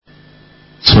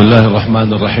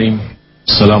Bismillahirrahmanirrahim.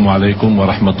 Assalamualaikum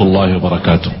warahmatullahi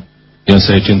wabarakatuh. Yang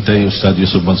saya cintai Ustaz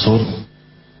Yusuf Mansur,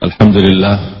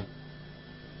 alhamdulillah,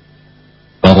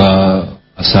 para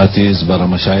asatiz, para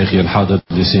masyayikh yang hadir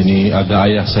di sini, ada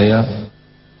ayah saya,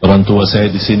 orang tua saya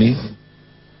di sini,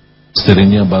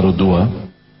 istrinya baru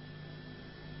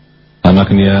 2,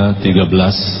 anaknya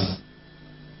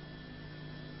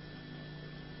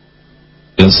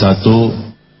 13, yang satu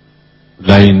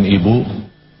lain ibu,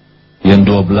 yang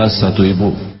 12 satu ibu.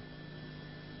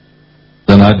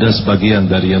 Dan ada sebagian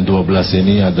dari yang 12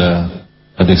 ini, ada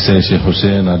adik saya Syekh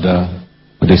Hussein, ada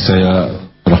adik saya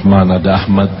Rahman, ada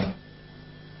Ahmad,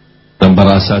 dan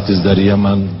para asatiz dari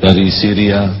Yaman, dari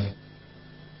Syria.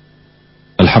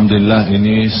 Alhamdulillah,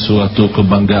 ini suatu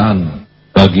kebanggaan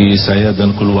bagi saya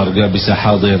dan keluarga bisa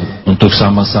hadir untuk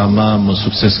sama-sama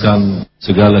mensukseskan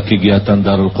segala kegiatan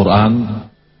Darul Quran.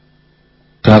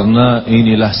 Karena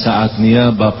inilah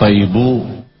saatnya Bapak Ibu,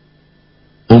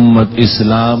 umat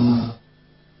Islam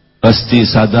pasti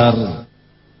sadar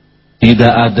tidak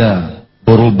ada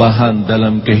perubahan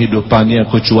dalam kehidupannya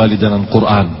kecuali dengan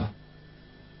Quran.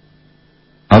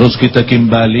 Harus kita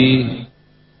kembali,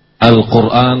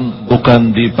 Al-Quran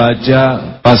bukan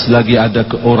dibaca pas lagi ada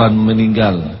orang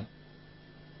meninggal.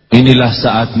 Inilah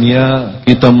saatnya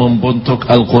kita membentuk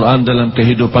Al-Quran dalam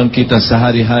kehidupan kita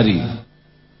sehari-hari.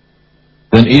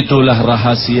 Dan itulah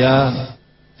rahasia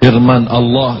firman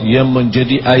Allah yang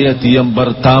menjadi ayat yang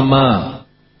pertama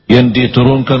yang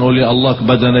diturunkan oleh Allah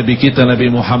kepada Nabi kita, Nabi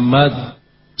Muhammad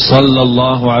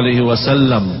sallallahu alaihi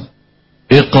wasallam.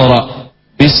 Iqra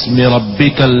bismi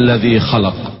rabbikal ladzi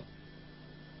khalaq.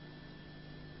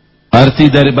 Arti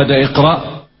daripada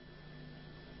Iqra,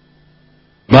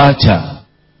 baca.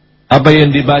 Apa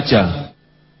yang dibaca?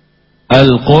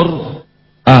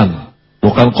 Al-Quran,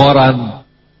 bukan Quran.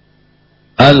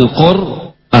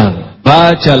 Al-Quran,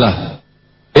 bacalah.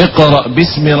 Iqra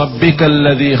bismi rabbikal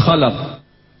ladzi khalaq.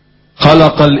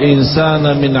 Khalaqal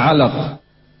insana min 'alaq.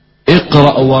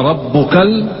 Iqra wa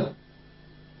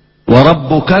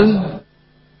rabbukal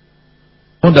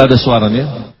tidak ada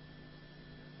suaranya.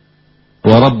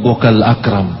 Wa rabbukal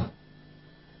akram.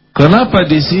 Kenapa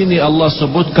di sini Allah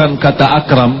sebutkan kata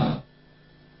akram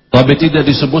tapi tidak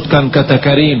disebutkan kata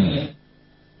karim?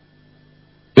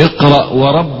 Iqra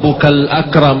wa rabbukal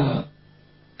akram,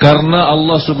 karena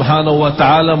Allah subhanahu wa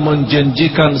ta'ala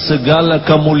menjanjikan segala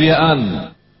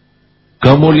kemuliaan,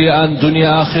 kemuliaan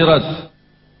dunia akhirat,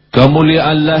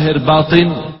 kemuliaan lahir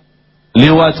batin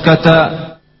lewat kata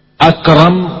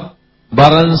akram.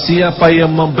 Barang siapa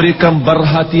yang memberikan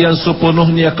perhatian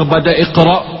sepenuhnya kepada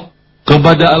Iqra,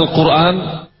 kepada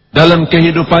Al-Quran dalam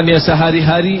kehidupannya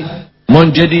sehari-hari,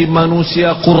 menjadi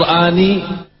manusia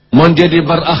Qurani, menjadi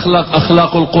berakhlak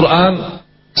akhlakul Quran,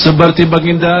 seperti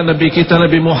baginda Nabi kita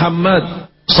Nabi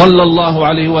Muhammad sallallahu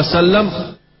alaihi wasallam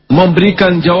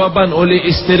memberikan jawaban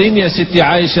oleh istrinya Siti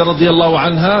Aisyah radhiyallahu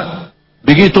anha.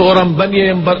 Begitu orang Bani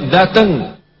yang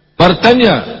datang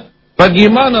bertanya,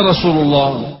 bagaimana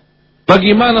Rasulullah,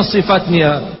 bagaimana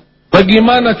sifatnya,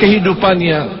 bagaimana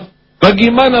kehidupannya,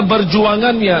 bagaimana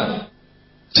perjuangannya,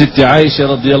 Siti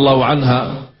Aisyah radhiyallahu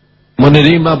anha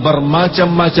menerima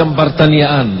bermacam-macam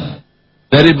pertanyaan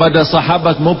daripada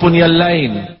sahabat maupun yang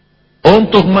lain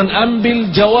untuk mengambil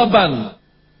jawaban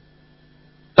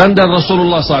tanda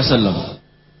Rasulullah SAW.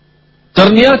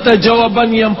 Ternyata jawaban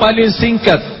yang paling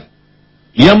singkat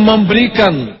yang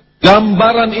memberikan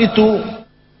gambaran itu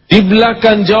di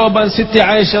belakang jawaban Siti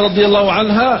Aisyah radhiyallahu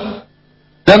anha,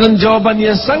 dan jawaban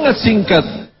yang sangat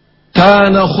singkat,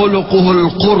 kana khuluquhul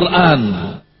Quran.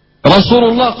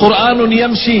 Rasulullah Quranun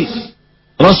yamshi.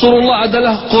 Rasulullah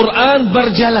adalah Quran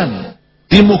berjalan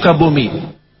di muka bumi.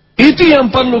 Itu yang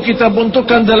perlu kita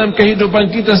bentukkan dalam kehidupan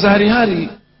kita sehari-hari.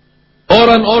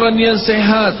 Orang-orang yang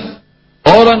sehat,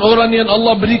 orang-orang yang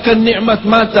Allah berikan nikmat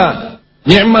mata,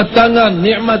 nikmat tangan,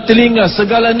 nikmat telinga,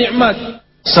 segala nikmat.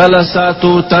 Salah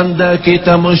satu tanda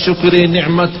kita mensyukuri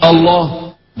nikmat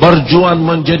Allah, berjuang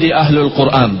menjadi ahlul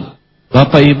Quran.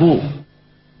 Bapak Ibu,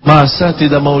 masa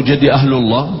tidak mau jadi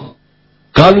ahlullah?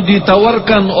 Kalau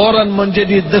ditawarkan orang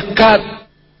menjadi dekat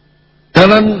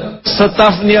dengan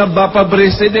stafnya Bapak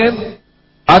Presiden,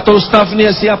 atau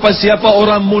stafnya siapa-siapa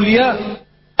orang mulia,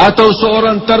 atau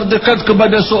seorang terdekat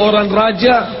kepada seorang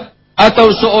raja,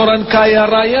 atau seorang kaya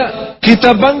raya,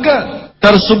 kita bangga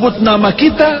tersebut nama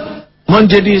kita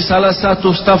menjadi salah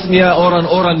satu stafnya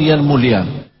orang-orang yang mulia.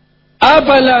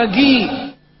 Apalagi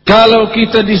kalau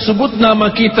kita disebut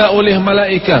nama kita oleh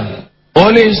malaikat,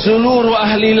 oleh seluruh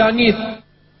ahli langit,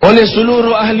 oleh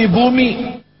seluruh ahli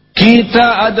bumi.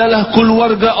 Kita adalah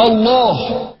keluarga Allah,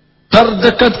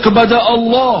 terdekat kepada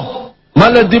Allah,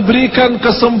 malah diberikan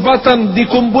kesempatan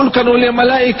dikumpulkan oleh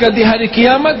malaikat di hari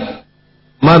kiamat.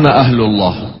 Mana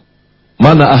ahlullah?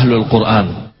 Mana ahlul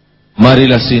Quran?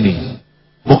 Marilah sini.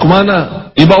 Mau kemana?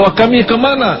 Dibawa kami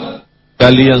kemana?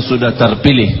 Kalian sudah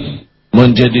terpilih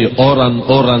menjadi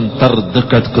orang-orang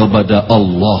terdekat kepada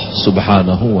Allah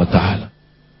subhanahu wa ta'ala.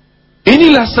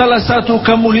 Inilah salah satu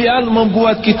kemuliaan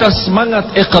membuat kita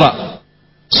semangat iqra,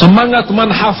 semangat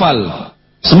menghafal,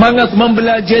 semangat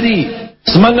mempelajari,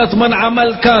 semangat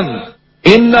mengamalkan.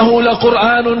 Innahu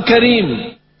laqur'anun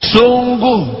karim.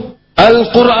 Sungguh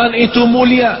Al-Quran itu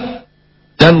mulia.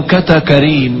 Dan kata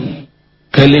karim,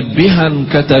 kelebihan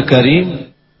kata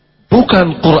karim,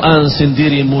 bukan Quran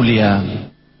sendiri mulia,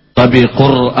 tapi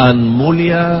Quran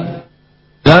mulia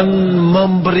dan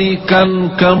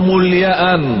memberikan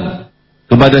kemuliaan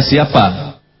kepada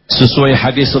siapa? Sesuai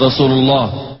hadis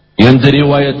Rasulullah yang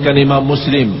diriwayatkan Imam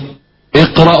Muslim,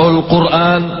 Iqra'ul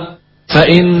Quran fa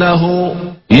innahu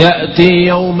ya'ti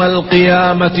yawmal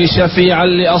qiyamati syafi'an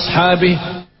li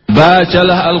ashabih.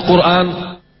 Bacalah Al-Quran,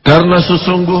 karena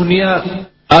sesungguhnya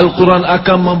Al-Quran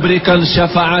akan memberikan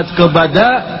syafaat kepada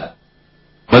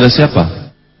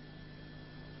siapa?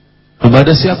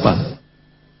 Kepada siapa?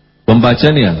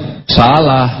 Pembacanya.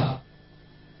 Salah.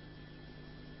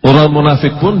 Orang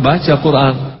munafik pun baca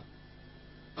Quran.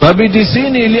 Tapi di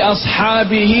sini li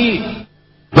ashabihi,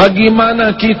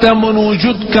 bagaimana kita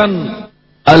mewujudkan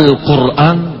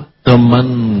Al-Quran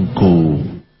temanku.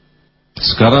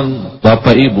 Sekarang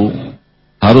Bapak Ibu,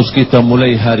 harus kita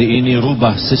mulai hari ini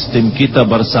rubah sistem kita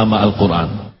bersama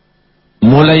Al-Quran.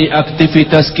 Mulai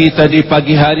aktivitas kita di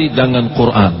pagi hari dengan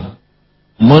Quran.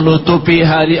 Menutupi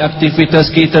hari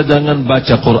aktivitas kita dengan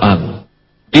baca Quran.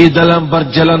 Di dalam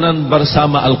perjalanan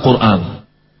bersama Al-Quran.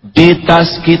 Di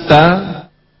tas kita.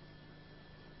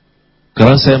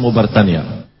 Sekarang saya mau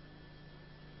bertanya.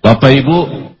 Bapak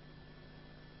Ibu,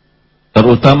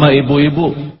 terutama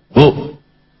ibu-ibu, Bu.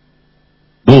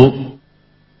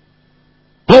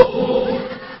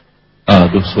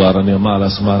 Aduh, suaranya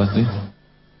malas nih.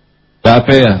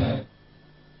 Capek ya?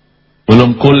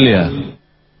 Belum kuliah?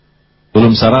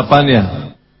 Belum sarapan ya?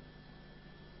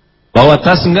 Bawa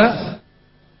tas enggak?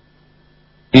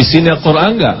 Isinya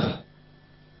Quran enggak?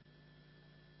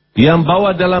 Yang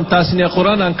bawa dalam tasnya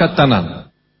Quran angkat tangan.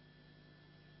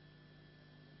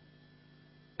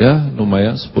 Ya,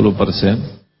 lumayan 10%.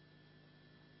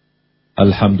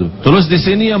 Alhamdulillah. Terus di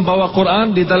sini yang bawa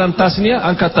Quran di dalam tasnya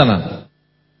angkat tangan.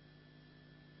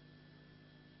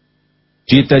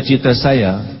 Cita-cita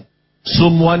saya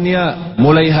semuanya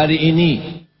mulai hari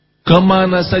ini,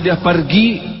 kemana saja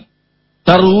pergi,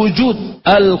 terwujud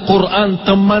Al-Quran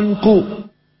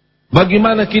temanku.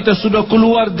 Bagaimana kita sudah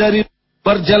keluar dari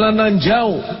perjalanan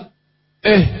jauh,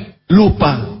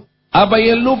 lupa. Apa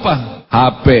yang lupa?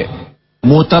 HP.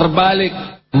 Mutar balik,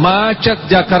 macet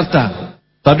Jakarta.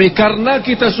 Tapi karena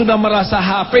kita sudah merasa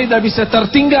HP tidak bisa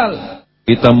tertinggal,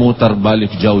 kita mutar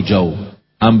balik jauh-jauh,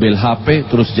 ambil HP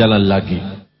terus jalan lagi.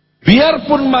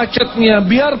 Biarpun macetnya,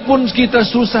 biarpun kita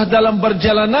susah dalam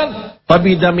perjalanan,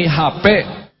 tapi demi HP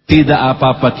tidak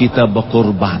apa-apa kita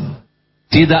berkorban,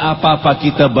 tidak apa-apa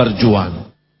kita berjuang.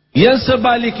 Yang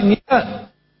sebaliknya,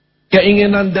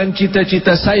 keinginan dan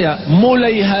cita-cita saya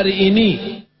mulai hari ini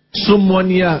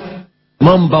semuanya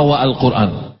membawa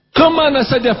Al-Quran. Kemana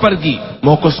saja pergi,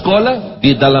 mau ke sekolah,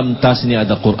 di dalam tasnya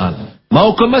ada Quran.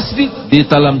 Mau ke masjid, di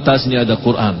dalam tasnya ada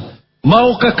Quran.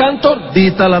 Mau ke kantor,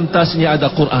 di dalam tasnya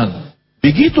ada Quran.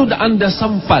 Begitu Anda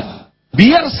sempat,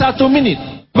 biar 1 menit,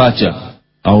 baca.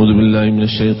 A'udzubillahi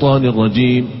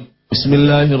minasyaitonirrajim.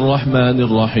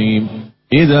 Bismillahirrahmanirrahim.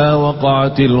 Idza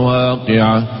waqa'atil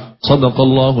waqi'ah.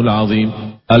 Shadaqallahul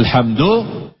azim.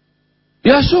 Alhamdulillah.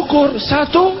 Ya syukur,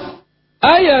 1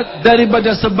 ayat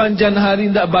daripada sepanjang hari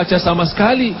tidak baca sama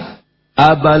sekali.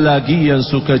 Apalagi yang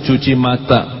suka cuci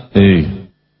mata.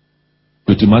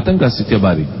 Cuci mata enggak setiap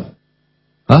hari?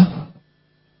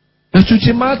 Ya cuci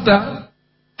mata.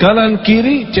 Kanan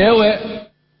kiri cewek.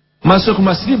 Masuk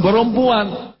masjid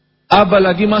perempuan.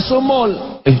 Apalagi masuk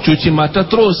mall. Cuci mata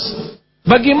terus.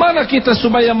 Bagaimana kita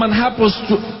supaya menghapus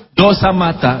dosa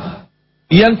mata?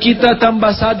 Yang kita tambah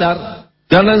sadar.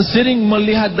 Jangan sering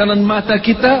melihat dengan mata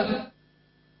kita.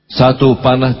 1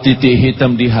 panah titik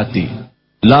hitam di hati.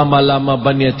 Lama-lama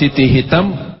banyak titik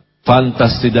hitam,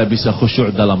 fantas tidak bisa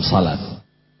khusyuk dalam salat.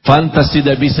 Fantas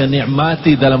tidak bisa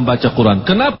nikmati dalam baca Quran.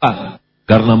 Kenapa?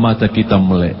 Karena mata kita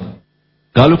melek.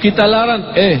 Kalau kita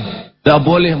larang, tak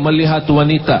boleh melihat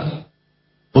wanita.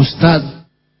 Ustaz,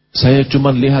 saya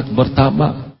cuma lihat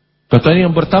pertama.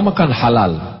 Katanya yang pertama kan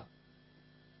halal.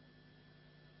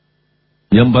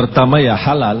 Yang pertama ya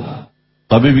halal.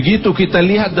 Tapi begitu kita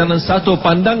lihat dengan 1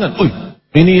 pandangan,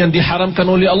 Ini yang diharamkan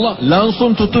oleh Allah,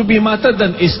 langsung tutupi mata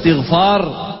dan istighfar.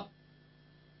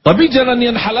 Tapi jalan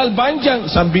yang halal panjang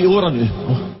sampai orang,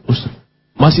 Ustaz,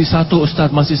 masih satu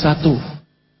Ustaz, masih satu.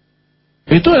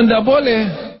 Itu yang tidak boleh.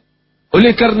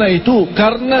 Oleh karena itu,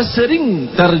 karena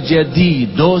sering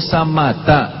terjadi dosa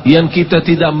mata yang kita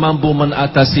tidak mampu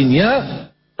mengatasinya,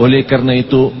 oleh karena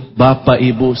itu Bapak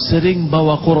Ibu sering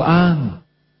bawa Quran.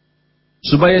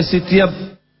 Supaya setiap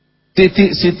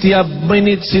titik, setiap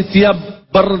menit, setiap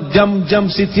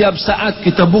berjam-jam, setiap saat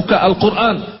kita buka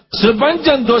Al-Quran.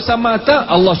 Sepanjang dosa mata,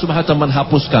 Allah Subhanahu wa ta'ala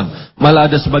menghapuskan.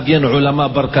 Malah ada sebagian ulama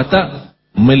berkata,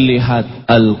 melihat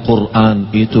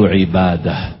Al-Quran itu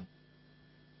ibadah.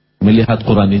 Melihat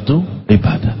Quran itu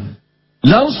ibadah.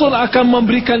 Langsung akan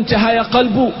memberikan cahaya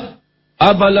kalbu.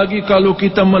 Apalagi kalau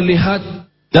kita melihat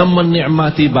dan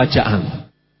menikmati bacaan.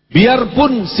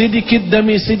 Biarpun sedikit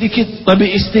demi sedikit, tapi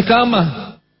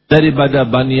istiqamah. Daripada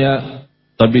banyak,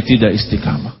 tapi tidak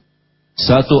istiqamah.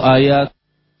 Satu ayat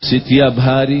setiap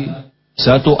hari,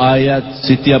 satu ayat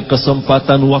setiap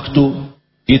kesempatan waktu.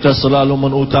 Kita selalu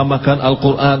mengutamakan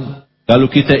Al-Quran. Kalau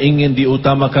kita ingin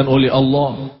diutamakan oleh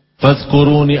Allah,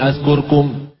 fadhkuruni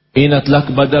azkurkum, ingatlah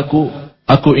kepadaku,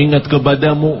 aku ingat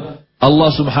kepadamu. Allah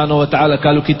Subhanahu wa ta'ala,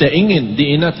 kalau kita ingin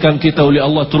diingatkan kita oleh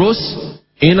Allah terus,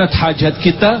 ingat hajat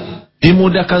kita,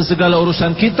 dimudahkan segala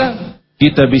urusan kita,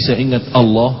 kita bisa ingat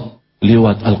Allah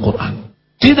lewat Al-Quran.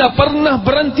 Tidak pernah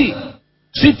berhenti,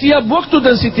 setiap waktu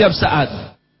dan setiap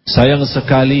saat. Sayang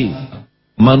sekali,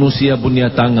 manusia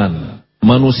punya tangan,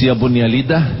 manusia punya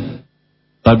lidah,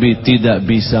 tapi tidak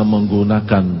bisa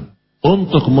menggunakan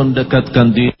untuk mendekatkan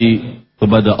diri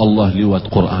kepada Allah lewat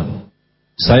Quran.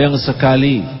 Sayang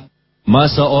sekali,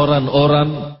 masa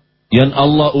orang-orang yang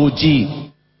Allah uji,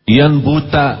 yang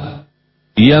buta,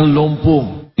 yang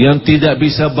lumpuh, yang tidak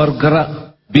bisa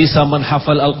bergerak, bisa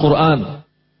menghafal Al-Quran.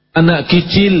 Anak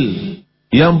kecil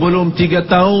yang belum 3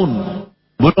 tahun,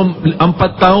 belum 4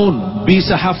 tahun,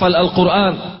 bisa hafal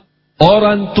Al-Quran.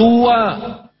 Orang tua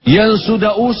yang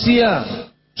sudah usia,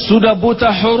 sudah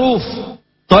buta huruf,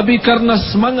 tapi karena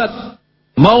semangat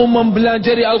mau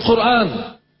mempelajari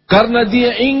Al-Quran, karena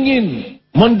dia ingin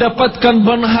mendapatkan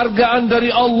penghargaan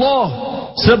dari Allah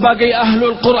sebagai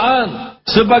ahlul Quran,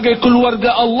 sebagai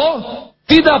keluarga Allah,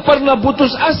 tidak pernah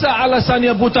putus asa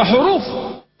alasannya buta huruf.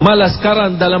 Malah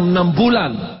sekarang dalam 6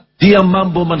 bulan dia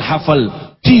mampu menghafal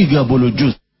 30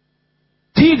 juz.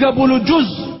 30 juz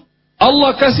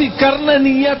Allah kasih karena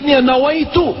niatnya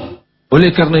nawaitu.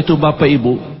 Oleh karena itu Bapak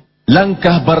Ibu,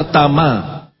 langkah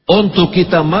pertama untuk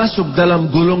kita masuk dalam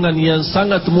golongan yang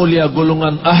sangat mulia,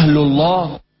 golongan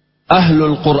ahlullah,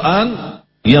 ahlul Quran,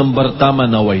 yang pertama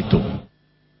nawaitu.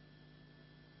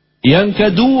 Yang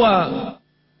kedua,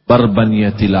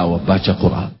 berbanyak tilawah, baca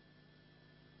Quran.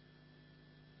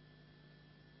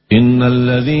 Innal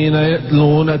ladzina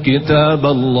yatluna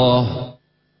kitaballah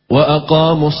wa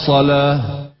aqamus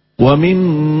salah wa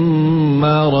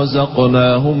mimma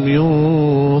razaqnahum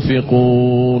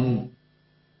yunfiqun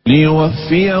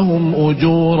liyuwaffiyahum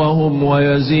ujurahum wa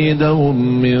yazidahum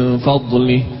min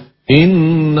fadlih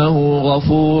innahu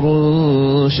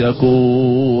ghafurun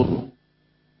syakur.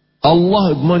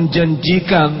 Allah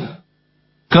menjanjikan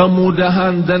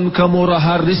kemudahan dan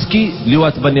kemurahan rizki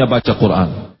lewat banyak baca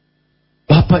Quran.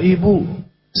 Bapak Ibu,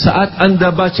 saat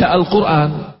Anda baca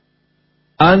Al-Quran,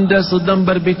 Anda sedang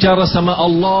berbicara sama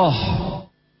Allah.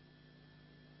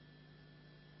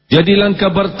 Jadi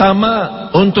langkah pertama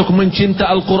untuk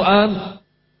mencinta Al-Quran,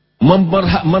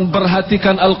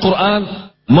 memperhatikan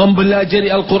Al-Quran, mempelajari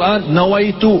Al-Quran,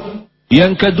 nawaitu.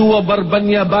 Yang kedua,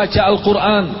 berbanyak baca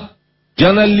Al-Quran.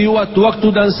 Jangan lewat waktu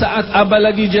dan saat,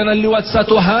 apalagi jangan lewat 1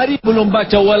 hari belum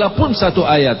baca walaupun 1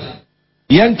 ayat.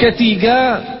 Yang ketiga,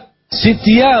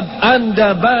 setiap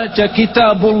Anda baca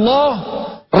kitabullah,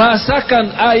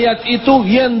 rasakan ayat itu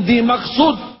yang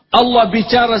dimaksud Allah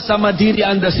bicara sama diri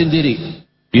Anda sendiri.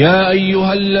 Ya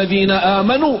ayyuhalladzina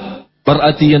amanu,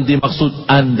 berarti yang dimaksud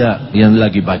Anda yang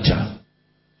lagi baca.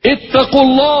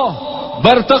 Ittaqullah,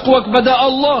 bertakwa kepada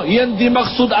Allah, yang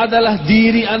dimaksud adalah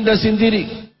diri Anda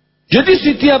sendiri. Jadi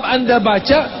setiap Anda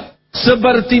baca,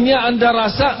 sepertinya Anda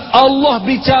rasa Allah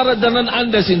bicara dengan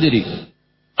Anda sendiri.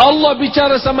 Allah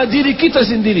bicara sama diri kita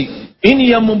sendiri.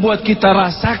 Ini yang membuat kita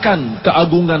rasakan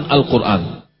keagungan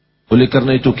Al-Quran. Oleh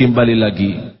karena itu kembali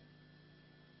lagi,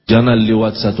 jangan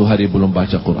lewat 1 hari belum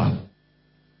baca Quran.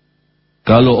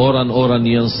 Kalau orang-orang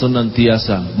yang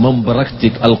senantiasa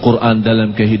mempraktik Al-Quran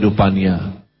dalam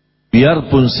kehidupannya,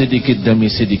 biarpun sedikit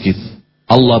demi sedikit,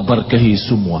 Allah berkahi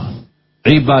semua.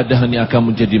 Ibadahnya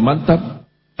akan menjadi mantap,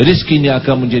 rizkinya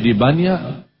akan menjadi banyak,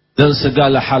 dan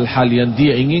segala hal-hal yang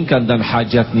dia inginkan dan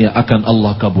hajatnya akan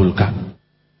Allah kabulkan.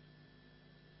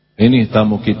 Ini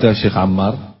tamu kita Syekh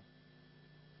Ammar.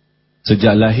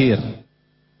 Sejak lahir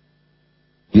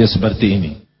dia seperti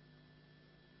ini.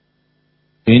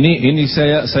 Ini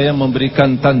saya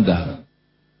memberikan tanda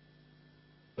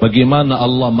bagaimana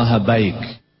Allah Maha Baik.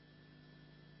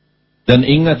 Dan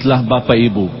ingatlah Bapak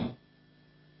Ibu,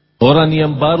 orang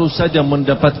yang baru saja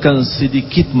mendapatkan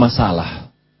sedikit masalah,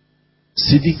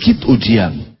 sedikit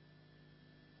ujian,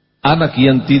 anak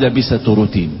yang tidak bisa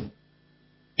turutin,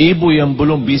 ibu yang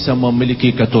belum bisa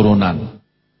memiliki keturunan,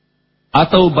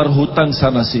 atau berhutang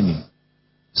sana sini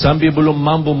sambil belum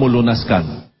mampu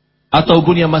melunaskan, atau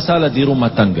punya masalah di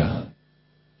rumah tangga.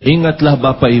 Ingatlah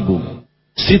Bapak Ibu,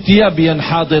 setiap yang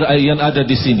hadir yang ada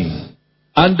di sini,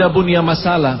 Anda punya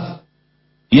masalah,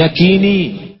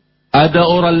 yakini ada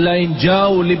orang lain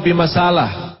jauh lebih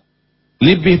masalah,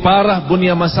 lebih parah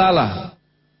punya masalah,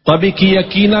 tapi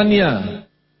keyakinannya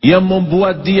yang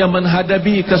membuat dia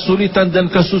menghadapi kesulitan dan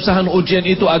kesusahan ujian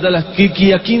itu adalah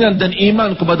keyakinan dan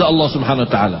iman kepada Allah Subhanahu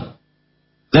wa taala.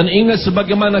 Dan ingat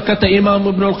sebagaimana kata Imam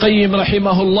Ibn Al-Qayyim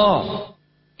rahimahullah,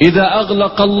 "Idza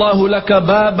aghlaqa Allahu laka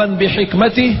baban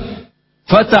bihikmatih,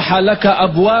 fataha laka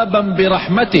abwaban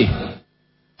birahmatih."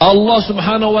 Allah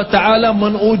Subhanahu wa taala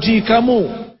menuji kamu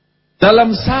dalam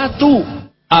satu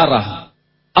arah.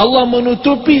 Allah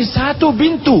menutupi satu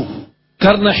pintu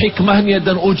karena hikmahnya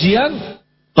dan ujian,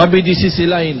 tapi di sisi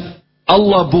lain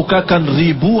Allah bukakan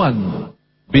ribuan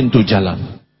pintu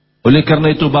jalan. Oleh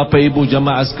karena itu Bapak Ibu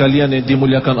jamaah sekalian yang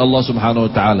dimuliakan Allah Subhanahu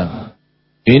wa taala,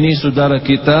 ini saudara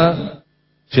kita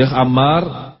Syekh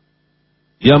Ammar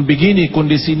yang begini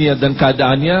kondisinya dan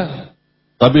keadaannya,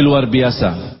 tapi luar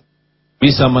biasa.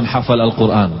 Bisa menghafal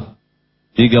Al-Quran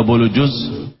 30 juz,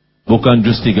 bukan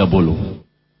juz 30.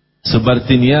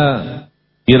 Sepertinya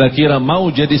kira-kira mau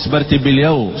jadi seperti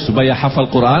beliau supaya hafal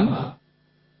Quran?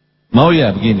 Mau ya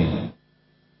begini?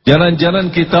 Jangan-jangan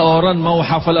kita orang mau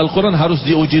hafal Al-Quran harus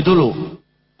diuji dulu.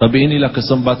 Tapi inilah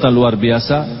kesempatan luar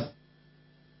biasa.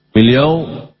 Beliau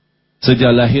sejak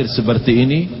lahir seperti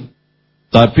ini,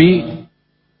 tapi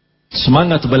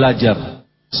semangat belajar,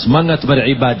 semangat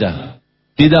beribadah,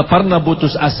 tidak pernah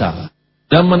putus asa,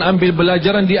 dan mengambil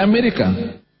belajaran di Amerika.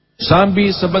 Sambil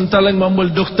sebentar lagi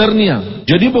mengambil dokternya.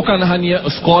 Jadi bukan hanya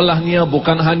sekolahnya,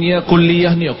 bukan hanya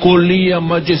kuliahnya, kuliah,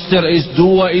 magister,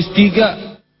 S2, S3,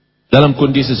 dalam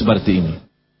kondisi seperti ini.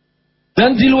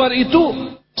 Dan di luar itu,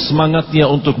 semangatnya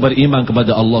untuk beriman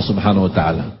kepada Allah Subhanahu wa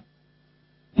taala.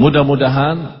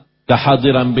 Mudah-mudahan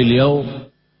kehadiran beliau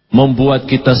membuat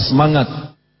kita semangat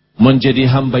menjadi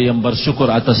hamba yang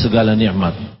bersyukur atas segala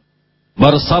nikmat,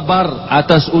 bersabar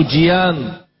atas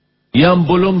ujian yang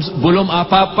belum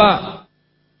apa-apa.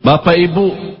 Bapak Ibu,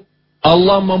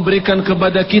 Allah memberikan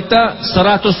kepada kita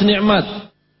 100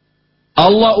 nikmat.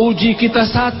 Allah uji kita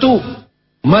 1,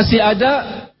 masih ada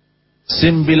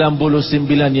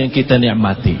 99 yang kita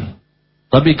nikmati.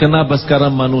 Tapi kenapa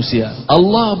sekarang manusia,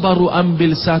 Allah baru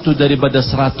ambil 1 daripada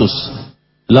 100,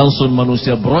 langsung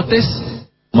manusia protes.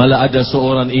 Malah ada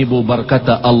seorang ibu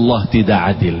berkata Allah tidak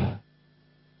adil.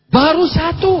 Baru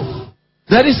 1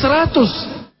 dari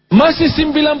 100, masih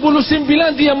 99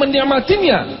 dia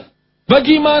menikmatinya.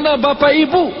 Bagaimana Bapak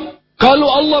Ibu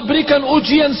kalau Allah berikan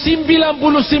ujian 99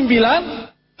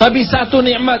 tapi 1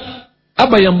 nikmat?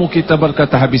 Apa yang mau kita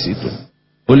berkata habis itu?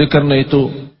 Oleh karena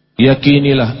itu,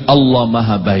 yakinilah Allah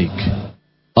Maha Baik,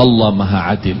 Allah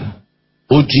Maha Adil.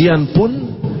 Ujian pun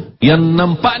yang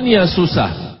nampaknya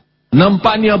susah,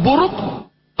 nampaknya buruk,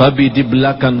 tapi di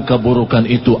belakang keburukan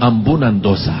itu ampunan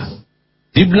dosa.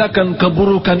 Di belakang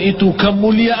keburukan itu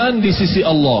kemuliaan di sisi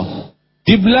Allah.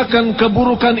 Di belakang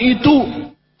keburukan itu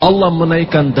Allah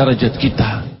menaikkan derajat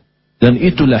kita. Dan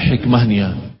itulah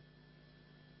hikmahnya.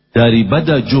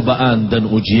 Daripada cobaan dan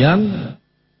ujian,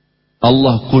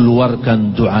 Allah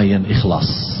keluarkan doa yang ikhlas.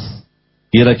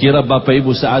 Kira-kira Bapak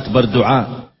Ibu saat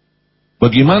berdoa,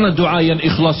 bagaimana doa yang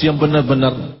ikhlas yang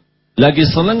benar-benar? Lagi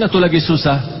senang atau lagi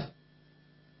susah?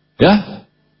 Ya?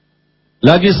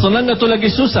 Lagi senang atau lagi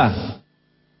susah?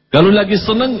 Kalau lagi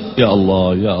senang, ya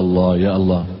Allah, ya Allah, ya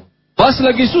Allah. Pas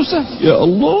lagi susah, ya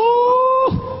Allah.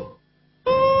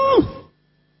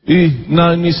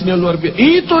 Nangisnya luar biasa.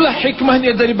 Itulah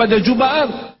hikmahnya daripada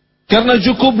cobaan. Karena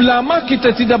cukup lama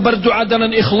kita tidak berdoa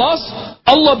dengan ikhlas,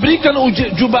 Allah berikan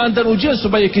cobaan dan ujian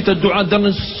supaya kita doa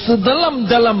dengan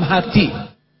sedalam-dalam hati,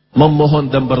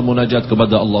 memohon dan bermunajat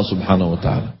kepada Allah Subhanahu wa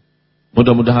taala.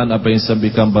 Mudah-mudahan apa yang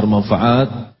disampaikan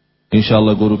bermanfaat.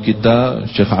 Insyaallah guru kita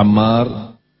Syekh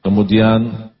Ammar,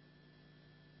 kemudian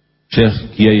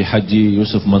Syekh Kiai Haji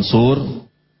Yusuf Mansur,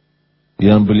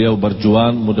 yang beliau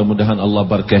berjuang, mudah-mudahan Allah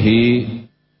berkahi,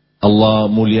 Allah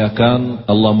muliakan,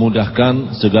 Allah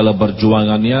mudahkan segala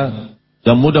perjuangannya,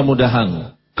 dan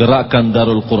mudah-mudahan gerakan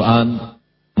Darul Quran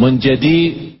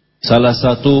menjadi salah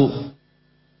satu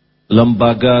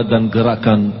lembaga dan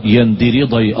gerakan yang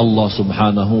diridai Allah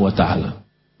Subhanahu wa taala.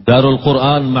 Darul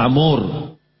Quran ma'mur,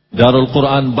 Darul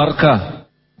Quran barakah,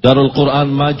 Darul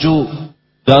Quran maju,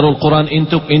 Darul Quran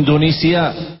untuk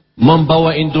Indonesia,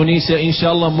 membawa Indonesia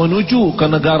insyaallah menuju ke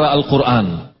negara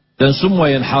Al-Quran, dan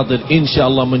semua yang hadir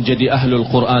insyaallah menjadi ahlul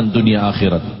Quran dunia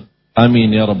akhirat.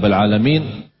 Amin ya rabbal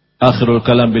alamin. Akhirul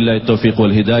kalam billahi taufiq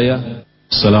wal hidayah.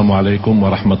 Assalamualaikum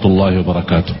warahmatullahi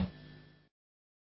wabarakatuh.